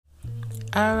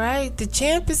All right, the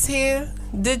champ is here.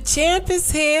 The champ is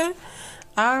here.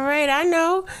 All right, I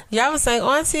know. Y'all was saying,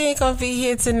 Auntie ain't gonna be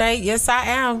here tonight. Yes, I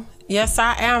am. Yes,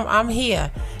 I am. I'm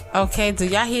here. Okay, do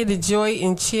y'all hear the joy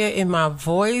and cheer in my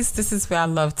voice? This is where I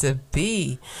love to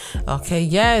be. Okay,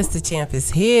 yes, the champ is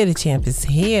here. The champ is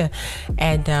here.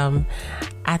 And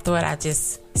I thought I'd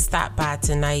just stop by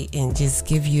tonight and just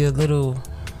give you a little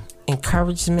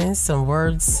encouragement, some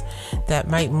words that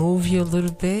might move you a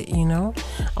little bit, you know.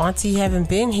 Auntie haven't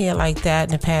been here like that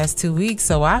in the past 2 weeks,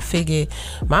 so I figured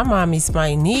my mommies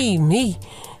might need me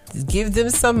to give them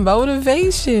some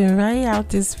motivation right out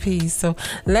this piece. So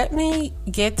let me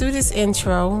get through this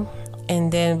intro and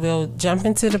then we'll jump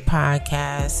into the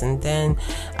podcast and then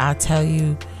I'll tell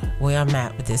you where I'm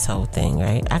at with this whole thing,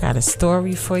 right? I got a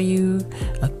story for you,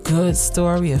 a good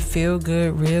story, a feel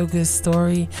good, real good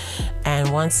story.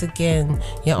 And once again,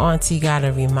 your auntie got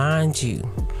to remind you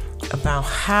about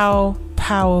how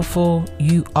powerful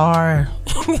you are.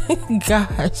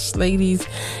 Gosh, ladies,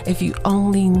 if you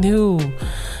only knew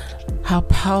how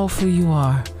powerful you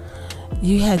are.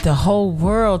 You had the whole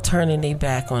world turning their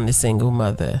back on the single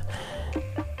mother.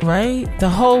 Right? The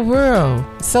whole world.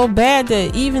 So bad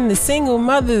that even the single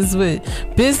mothers with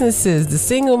businesses, the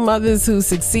single mothers who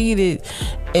succeeded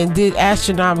and did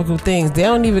astronomical things, they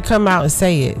don't even come out and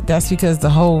say it. That's because the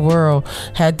whole world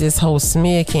had this whole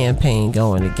smear campaign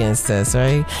going against us,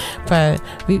 right? But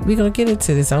we're going to get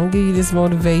into this. I'm going to give you this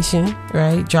motivation,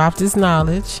 right? Drop this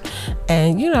knowledge.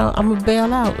 And, you know, I'm going to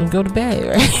bail out and go to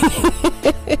bed,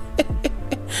 right?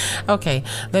 Okay,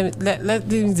 let me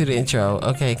do the intro,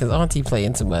 okay, because Auntie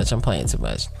playing too much. I'm playing too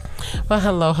much. Well,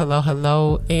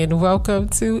 hello, and welcome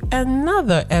to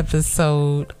another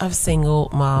episode of Single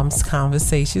Moms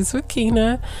Conversations with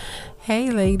Kina.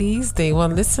 Hey ladies, day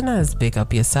one listeners, big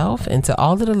up yourself. And to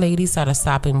all of the ladies that are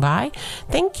stopping by,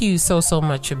 thank you so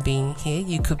much for being here.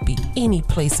 You could be any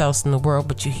place else in the world,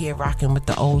 but you're here rocking with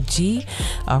the OG.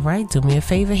 All right, do me a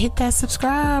favor, hit that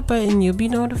subscribe button. You'll be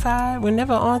notified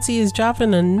whenever Auntie is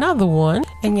dropping another one.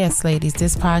 And yes, ladies,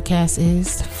 this podcast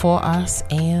is for us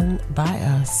and by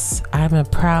us. I'm a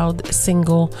proud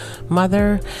single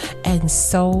mother, and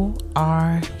so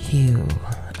are you.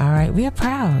 All right, we are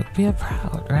proud,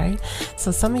 right?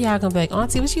 So some of y'all gonna be like,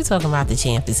 Auntie, what you talking about? The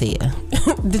champ is here.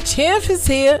 The champ is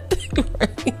here.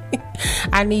 Right?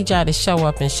 I need y'all to show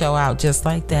up and show out just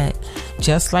like that.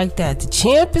 The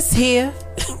champ is here.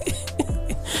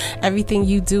 Everything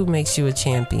you do makes you a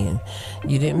champion.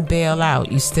 You didn't bail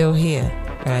out. You still here,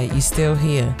 right? You still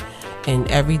here. And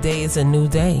every day is a new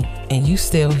day. And you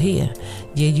still here.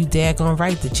 Yeah, you daggone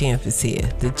right, the champ is here.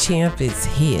 The champ is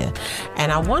here.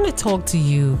 And I want to talk to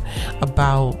you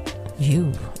about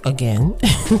you again,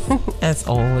 as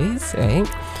always, right?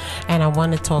 And I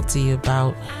want to talk to you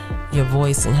about your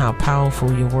voice and how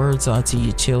powerful your words are to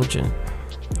your children.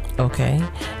 Okay?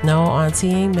 No, Auntie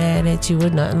ain't mad at you or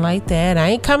nothing like that. I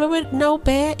ain't coming with no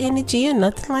bad energy or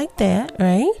nothing like that,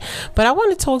 right? But I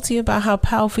want to talk to you about how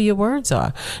powerful your words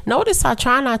are. Notice I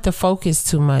try not to focus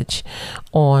too much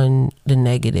on the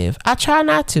negative. I try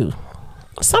not to.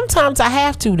 Sometimes I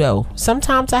have to, though.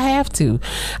 Sometimes I have to.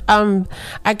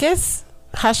 I guess,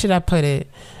 how should I put it?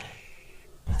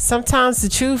 Sometimes the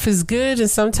truth is good and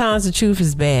sometimes the truth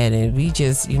is bad, and we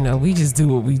just do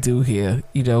what we do here.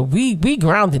 You know, we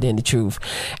grounded in the truth.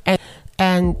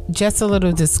 And just a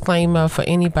little disclaimer for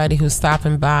anybody who's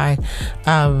stopping by,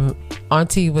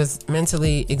 Auntie was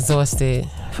mentally exhausted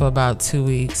for about 2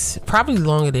 weeks, probably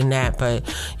longer than that,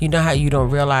 but you know how you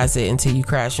don't realize it until you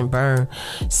crash and burn.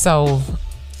 So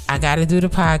I got to do the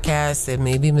podcast. There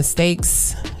may be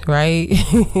mistakes, right?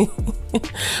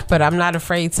 But I'm not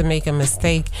afraid to make a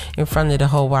mistake in front of the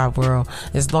whole wide world.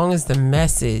 As long as the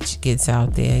message gets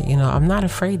out there, you know, I'm not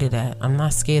afraid of that. I'm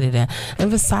not scared of that.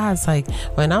 And besides, like,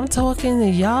 when I'm talking to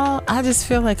y'all, I just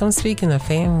feel like I'm speaking to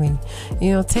family.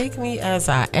 You know, take me as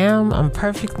I am. I'm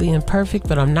perfectly imperfect,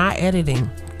 but I'm not editing.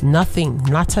 Nothing,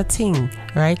 not a thing,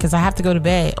 right? Because I have to go to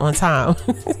bed on time.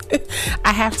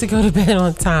 I have to go to bed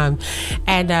on time.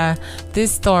 And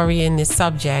this story and this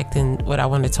subject and what I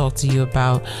want to talk to you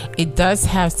about, it does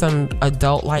have some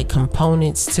adult-like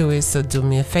components to it. So do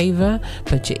me a favor,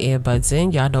 put your earbuds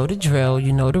in. Y'all know the drill.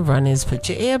 You know the runners. Put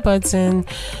your earbuds in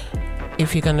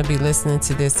if you're going to be listening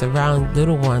to this around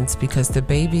little ones, because the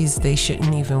babies, they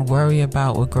shouldn't even worry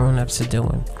about what grown-ups are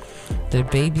doing. The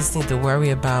babies need to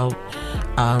worry about,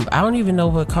 I don't even know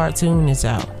what cartoon is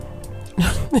out.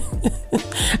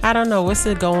 I don't know what's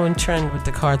the going trend with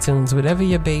the cartoons. Whatever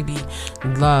your baby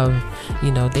love,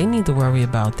 they need to worry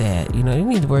about that. They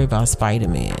need to worry about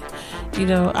Spider-Man.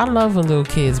 I love when little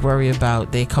kids worry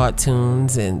about their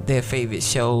cartoons and their favorite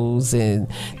shows and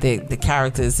the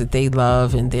characters that they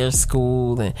love in their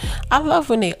school. And I love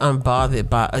when they unbothered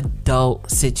by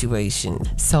adult situations.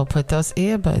 So put those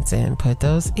earbuds in.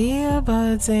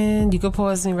 You can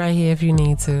pause me right here if you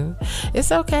need to.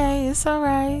 It's okay. It's all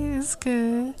right. It's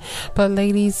good. But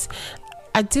ladies,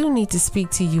 I do need to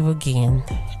speak to you again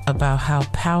about how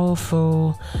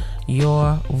powerful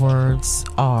your words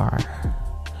are.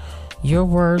 Your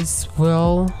words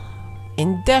will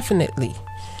indefinitely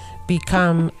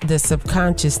become the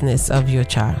subconsciousness of your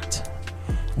child.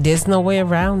 There's no way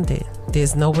around it.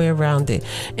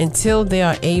 Until they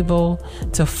are able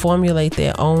to formulate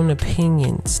their own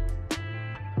opinions.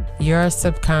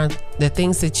 The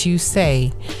things that you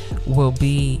say will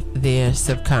be their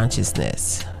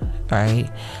subconsciousness, right?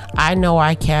 I know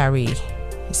I carry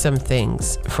some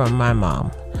things from my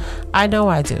mom. I know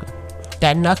I do.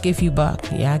 That knuck if you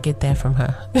buck. Yeah, I get that from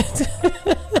her.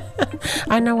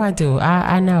 I know I do.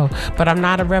 I know. But I'm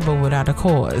not a rebel without a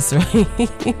cause, right?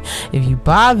 If you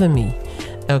bother me,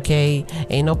 okay,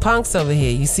 ain't no punks over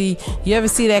here. You ever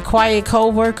see that quiet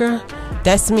co-worker?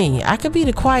 That's me. I could be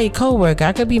the quiet co-worker.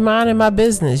 I could be minding my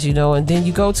business, and then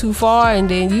you go too far and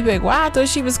then you be like, wow, I thought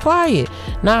she was quiet.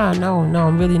 Nah, no,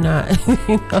 I'm really not.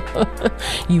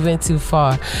 You went too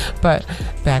far. But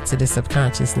back to the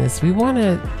subconsciousness. We want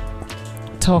to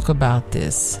talk about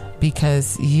this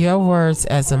because your words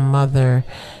as a mother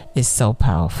is so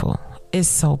powerful. It's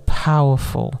so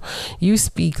powerful. You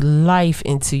speak life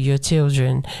into your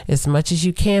children as much as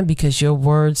you can because your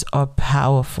words are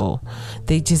powerful.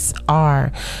 They just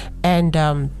are. And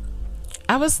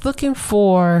I was looking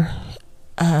for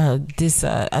this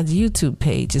a YouTube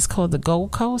page. It's called the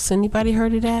Gold Coast. Anybody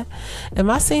heard of that?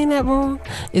 Am I saying that wrong?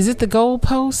 Is it the Gold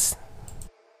Post?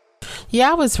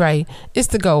 Yeah, I was right. It's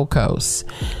the Gold Coast.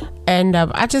 And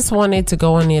I just wanted to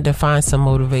go in there to find some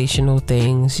motivational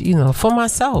things, for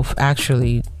myself,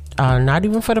 actually. Not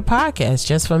even for the podcast,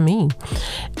 just for me.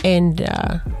 And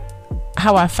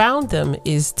how I found them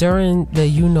is during the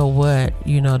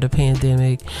the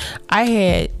pandemic. I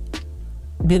had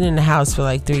been in the house for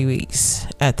like 3 weeks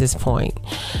at this point,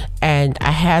 and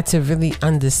I had to really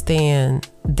understand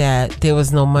that there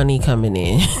was no money coming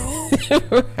in.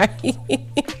 Right?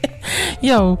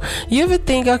 Yo, you ever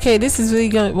think, okay, this is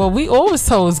really we always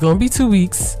told it's gonna be 2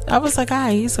 weeks. I was like, all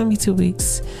right, it's gonna be 2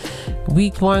 weeks.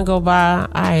 Week 1 go by, all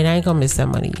right, I ain't gonna miss that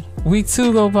money. Week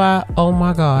 2 go by, oh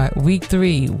my God. Week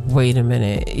 3, wait a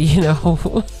minute,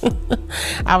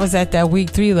 I was at that week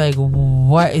 3 like,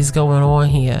 what is going on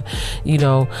here?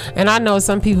 And I know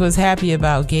some people is happy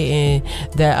about getting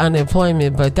that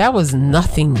unemployment, but that was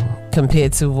nothing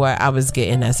compared to what I was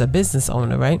getting as a business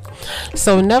owner, right?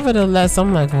 So nevertheless,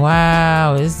 I'm like,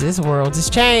 wow, this world has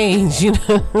changed,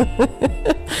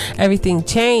 everything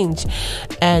changed.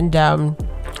 And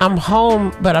I'm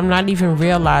home, but I'm not even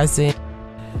realizing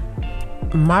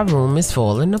my room is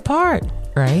falling apart,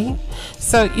 right?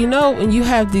 So, when you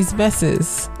have these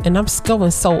messes, and I'm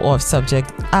going so off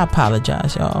subject, I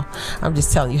apologize, y'all. I'm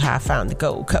just telling you how I found the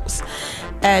Gold Coast.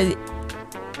 And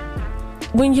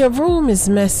when your room is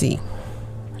messy,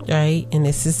 right? And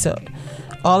this is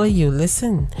all of you,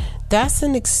 listen, that's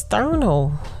an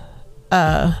external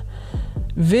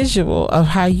visual of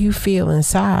how you feel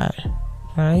inside.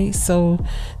 Right? So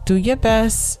do your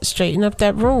best, straighten up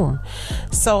that room.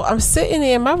 So I'm sitting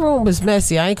there, my room was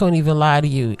messy. I ain't gonna even lie to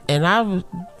you. And I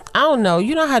don't know,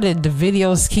 you know how the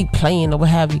videos keep playing or what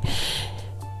have you.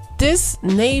 This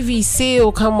Navy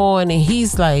SEAL come on and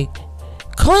he's like,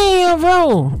 clean your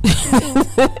room.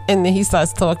 And then he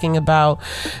starts talking about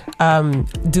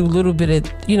do a little bit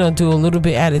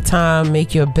at a time,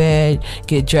 make your bed,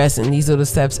 get dressed, and these little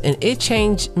steps. And it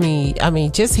changed me. I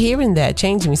mean, just hearing that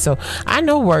changed me. So I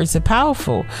know words are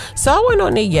powerful. So I went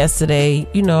on there yesterday.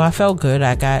 I felt good.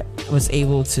 Was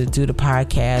able to do the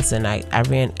podcast, and I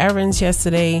ran errands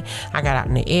yesterday. I got out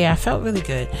in the air. I felt really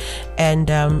good. And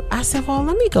I said, well,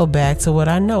 let me go back to what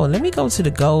I know. Let me go to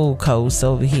the Gold Coast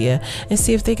over here and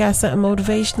see if they got something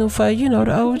motivational for,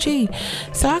 the OG.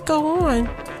 So I go on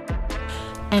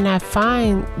and I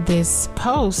find this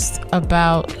post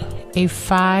about a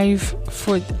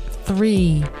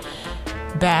 5'3"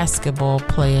 basketball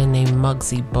player named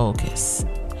Muggsy Bogues.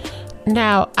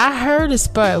 Now, I heard of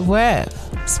Spud Webb.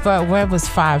 Spud Webb was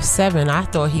 5'7". I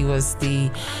thought he was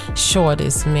the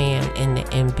shortest man in the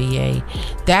NBA.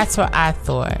 That's what I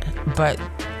thought. But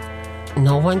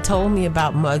no one told me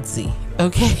about Muggsy.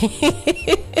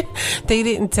 Okay. They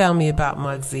didn't tell me about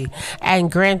Muggsy.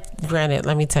 And granted,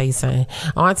 let me tell you something.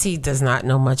 Auntie does not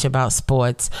know much about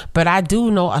sports, but I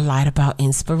do know a lot about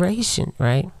inspiration,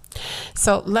 right?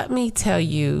 So let me tell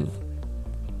you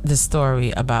the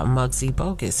story about Muggsy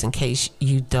Bogues in case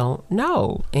you don't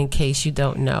know.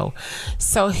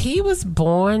 So he was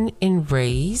born and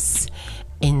raised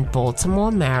in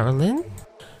Baltimore, Maryland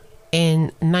in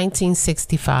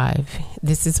 1965.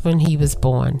 This is when he was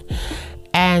born.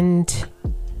 And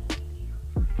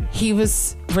he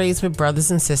was raised with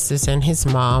brothers and sisters and his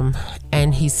mom.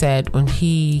 And he said when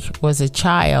he was a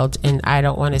child, and I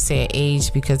don't want to say an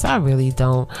age because I really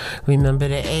don't remember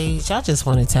the age. I just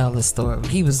want to tell the story.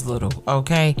 He was little,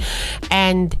 okay?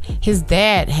 And his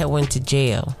dad had went to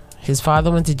jail. His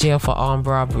father went to jail for armed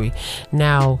robbery.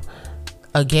 Now,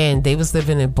 again, they was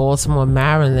living in Baltimore,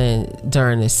 Maryland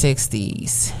during the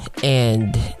 60s.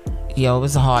 And it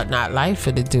was a hard knock life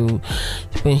for the dude.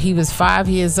 When he was 5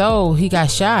 years old, he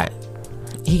got shot.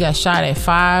 He got shot at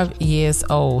 5 years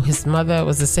old. His mother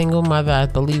was a single mother. I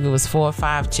believe it was 4 or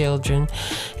 5 children.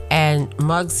 And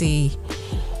Muggsy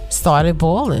started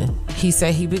bawling. He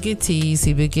said he would get teased.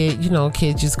 He would get,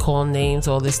 kids just call names,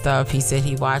 all this stuff. He said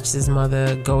he watched his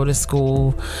mother go to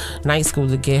school, night school,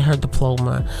 to get her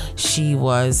diploma. She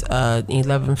was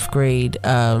 11th grade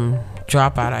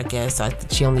dropout, I guess.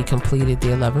 She only completed the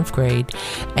 11th grade,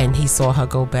 and he saw her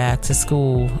go back to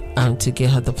school to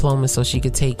get her diploma so she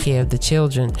could take care of the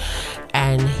children.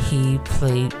 And he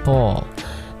played ball,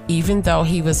 even though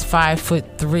he was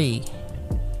 5'3".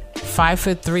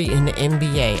 5'3" in the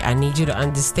NBA. I need you to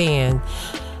understand,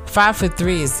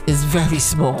 5'3" is very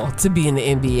small to be in the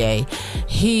NBA.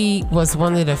 He was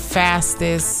one of the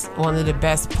fastest, one of the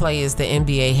best players the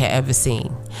NBA had ever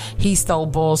seen. He stole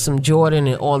balls from Jordan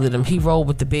and all of them. He rolled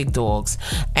with the big dogs.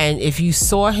 And if you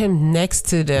saw him next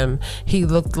to them, he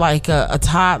looked like a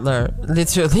toddler,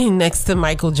 literally next to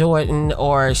Michael Jordan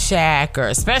or Shaq, or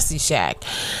especially Shaq.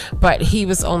 But he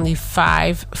was only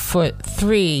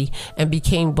 5'3" and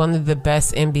became one of the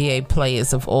best NBA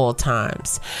players of all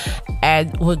times.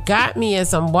 And what got me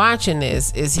as I'm watching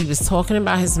this is he was talking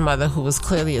about his mother, who was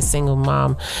clearly a single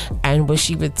mom, and what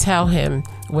she would tell him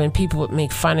when people would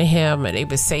make fun of him or they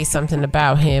would say something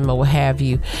about him or what have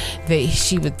you,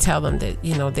 she would tell them that,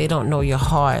 they don't know your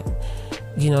heart.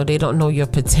 They don't know your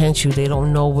potential. They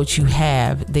don't know what you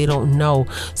have. They don't know.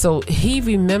 So he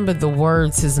remembered the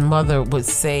words his mother would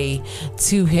say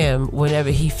to him whenever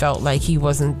he felt like he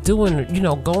wasn't doing,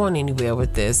 going anywhere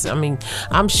with this. I mean,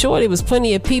 I'm sure there was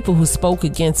plenty of people who spoke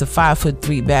against a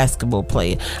 5'3" basketball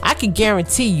player. I could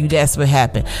guarantee you that's what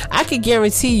happened. I could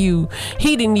guarantee you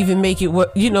he didn't even make it,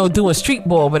 doing street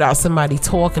ball without somebody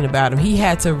talking about him. He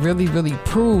had to really, really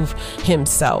prove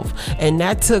himself. And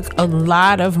that took a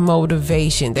lot of motivation.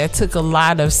 That took a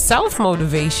lot of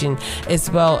self-motivation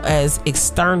as well as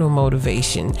external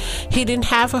motivation. He didn't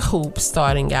have a hoop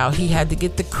starting out. He had to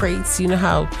get the crates. You know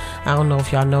how, I don't know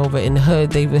if y'all know, but in the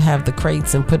hood they would have the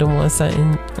crates and put them on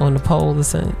something, on the pole or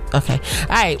something. Okay.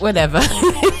 All right, whatever.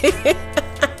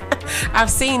 I've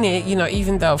seen it,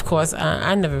 even though, of course,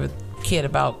 I never cared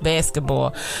about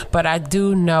basketball, but I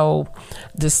do know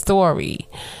the story.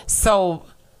 So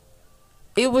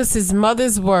it was his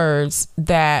mother's words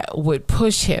that would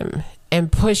push him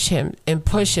and push him and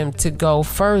push him to go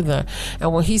further.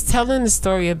 And when he's telling the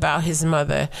story about his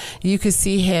mother, you could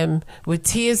see him with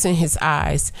tears in his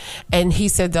eyes. And he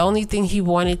said the only thing he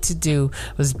wanted to do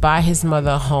was buy his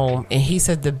mother a home. And he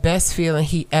said the best feeling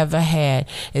he ever had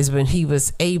is when he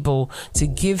was able to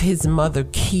give his mother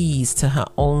keys to her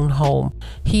own home.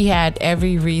 He had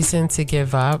every reason to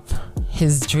give up.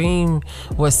 His dream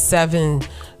was 7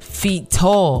 feet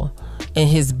tall, and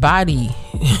his body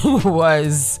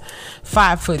was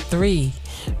 5'3",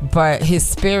 but his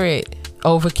spirit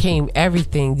overcame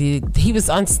everything. He was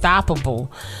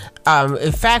unstoppable.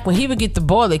 In fact, when he would get the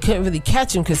ball, they couldn't really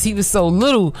catch him because he was so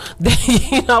little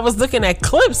that, I was looking at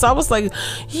clips. I was like,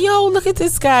 yo, look at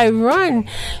this guy run.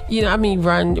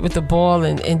 Run with the ball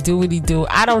and do what he do.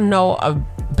 I don't know a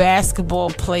basketball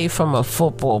play from a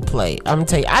football play. I'm gonna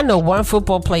tell you, I know one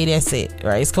football play, that's it,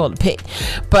 right? It's called a pick.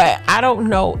 But I don't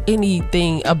know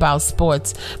anything about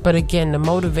sports. But again, the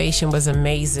motivation was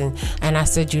amazing. And I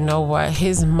said, you know what?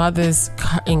 His mother's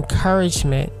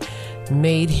encouragement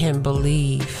made him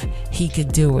believe he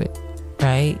could do it,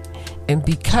 right? And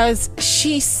because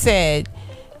she said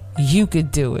you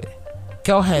could do it,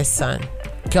 go ahead, son.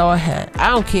 Go ahead. I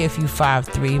don't care if you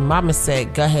 5'3". Mama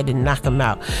said, go ahead and knock him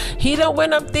out. He done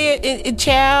went up there in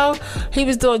child. He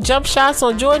was doing jump shots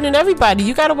on Jordan and everybody.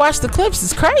 You got to watch the clips.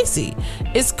 It's crazy.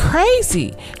 It's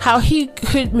crazy how he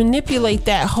could manipulate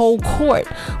that whole court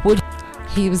with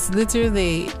He was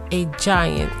literally a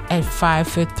giant at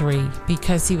 5'3"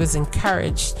 because he was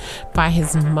encouraged by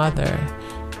his mother,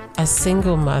 a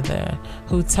single mother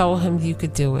who told him you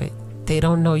could do it. They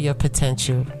don't know your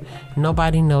potential.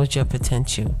 Nobody knows your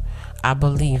potential. I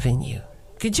believe in you.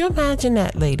 Could you imagine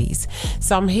that, ladies?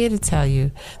 So I'm here to tell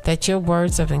you that your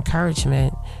words of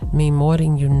encouragement mean more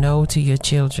than you know to your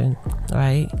children,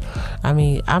 right? I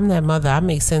mean, I'm that mother. I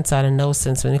make sense out of no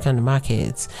sense when it comes to my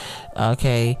kids.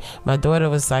 Okay, my daughter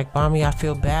was like, "Mommy, I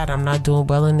feel bad. I'm not doing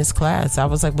well in this class." I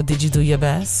was like, "Well, did you do your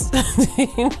best?"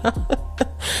 You know?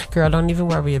 Girl, don't even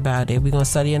worry about it. We're going to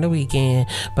study on the weekend.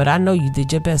 But I know you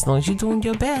did your best. As long as you're doing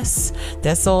your best,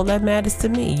 that's all that matters to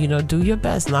me. You know, do your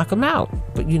best. Knock them out.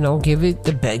 But, you know, give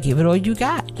it all you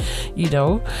got. You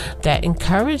know, that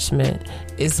encouragement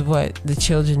is what the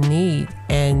children need.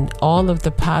 And all of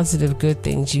the positive, good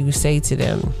things you say to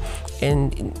them.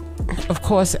 And of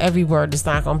course, every word is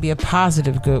not going to be a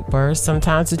positive, good word.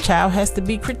 Sometimes a child has to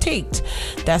be critiqued.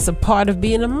 That's a part of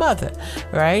being a mother,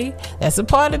 right? That's a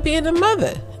part of being a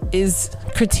mother, is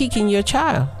critiquing your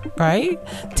child, right?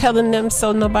 Telling them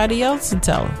so nobody else will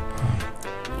tell them,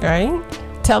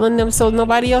 right? Telling them so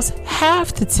nobody else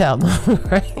have to tell them,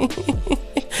 right?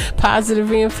 Positive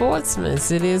reinforcements.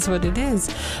 It is what it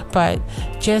is. But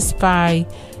just by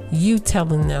you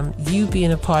telling them, you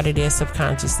being a part of their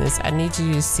subconsciousness, I need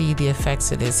you to see the effects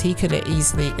of this. He could have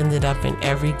easily ended up in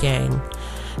every gang.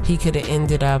 He could have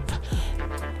ended up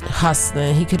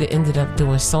hustling. He could have ended up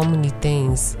doing so many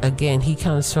things. Again, he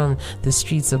comes from the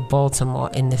streets of Baltimore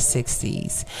in the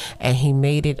 60s, and he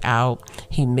made it out.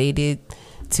 He made it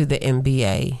to the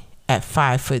NBA at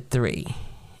 5'3".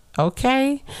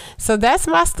 Okay, so that's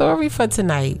my story for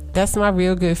tonight. That's my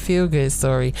real good, feel good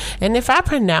story. And if I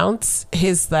pronounce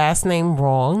his last name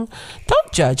wrong,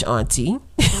 don't judge, Auntie.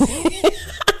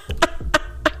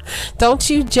 Don't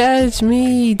you judge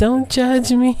me. Don't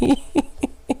judge me.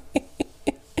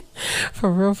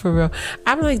 For real, for real.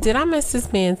 I'm like, did I mess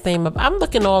this man's name up? I'm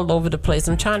looking all over the place.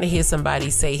 I'm trying to hear somebody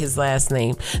say his last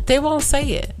name. They won't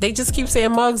say it. They just keep saying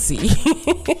Muggsy.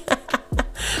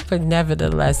 But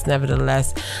nevertheless,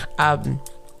 I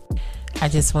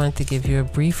just wanted to give you a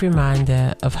brief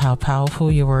reminder of how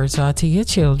powerful your words are to your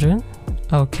children,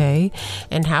 okay?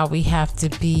 And how we have to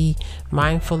be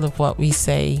mindful of what we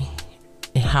say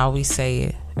and how we say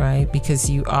it, right? Because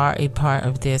you are a part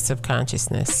of their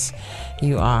subconsciousness.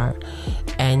 You are.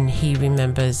 And he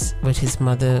remembers what his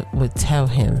mother would tell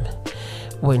him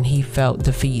when he felt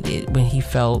defeated, when he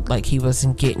felt like he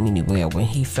wasn't getting anywhere, when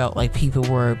he felt like people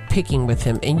were picking with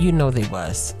him. And you know they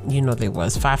was.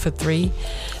 5'3".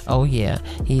 Oh yeah,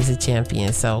 he's a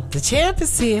champion. So the champ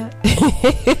is here.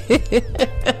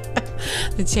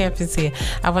 The champ is here.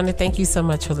 I want to thank you so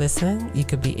much for listening. You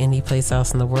could be any place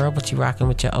else in the world, but you're rocking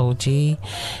with your OG.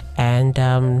 And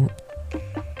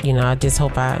I just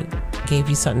hope I gave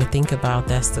you something to think about.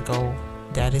 That's the goal.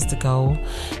 That is the goal.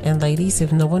 And ladies,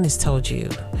 if no one has told you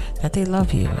that they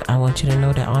love you, I want you to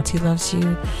know that Auntie loves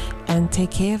you. And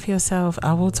take care of yourself.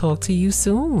 I will talk to you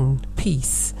soon.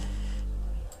 Peace.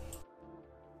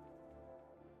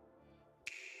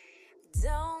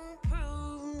 Don't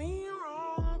prove me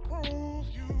wrong, prove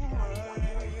you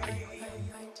right.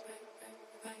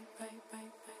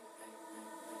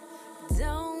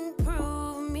 Don't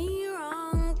prove me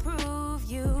wrong, prove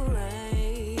you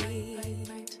right.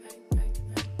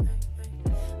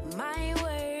 My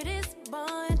word is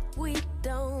bond, we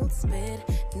don't spit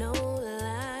no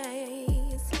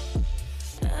lies.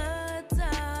 A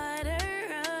daughter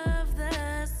of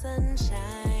the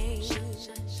sunshine,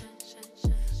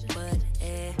 but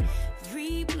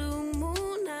every blue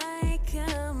moon I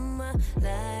come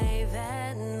alive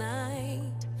at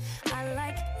night. I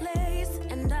like lace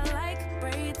and I like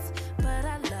braids, but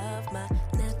I love my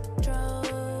natural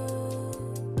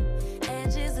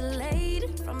edges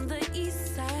laid from the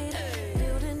east side,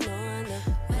 building on the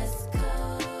west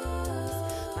coast.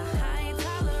 My high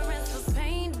tolerance for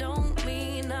pain don't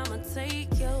mean I'ma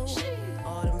take your.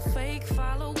 All them fake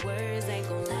followers ain't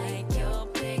gon' like your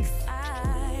pics.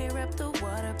 I rep the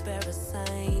water bearer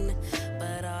sign,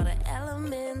 but all the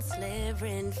elements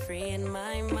living free in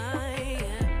my mind.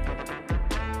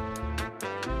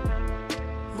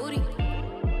 Moody.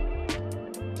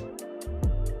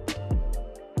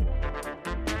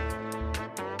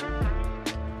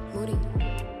 Moody.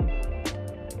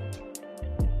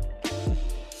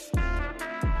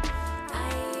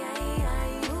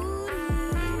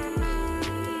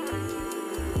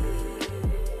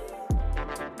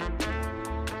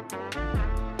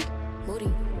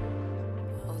 Moody.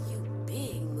 Oh, you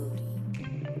big Moody.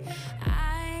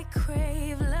 I crave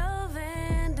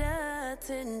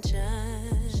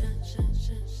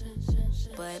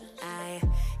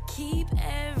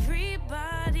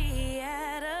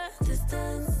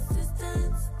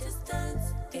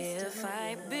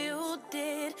I built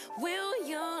it, will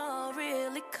you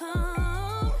really come?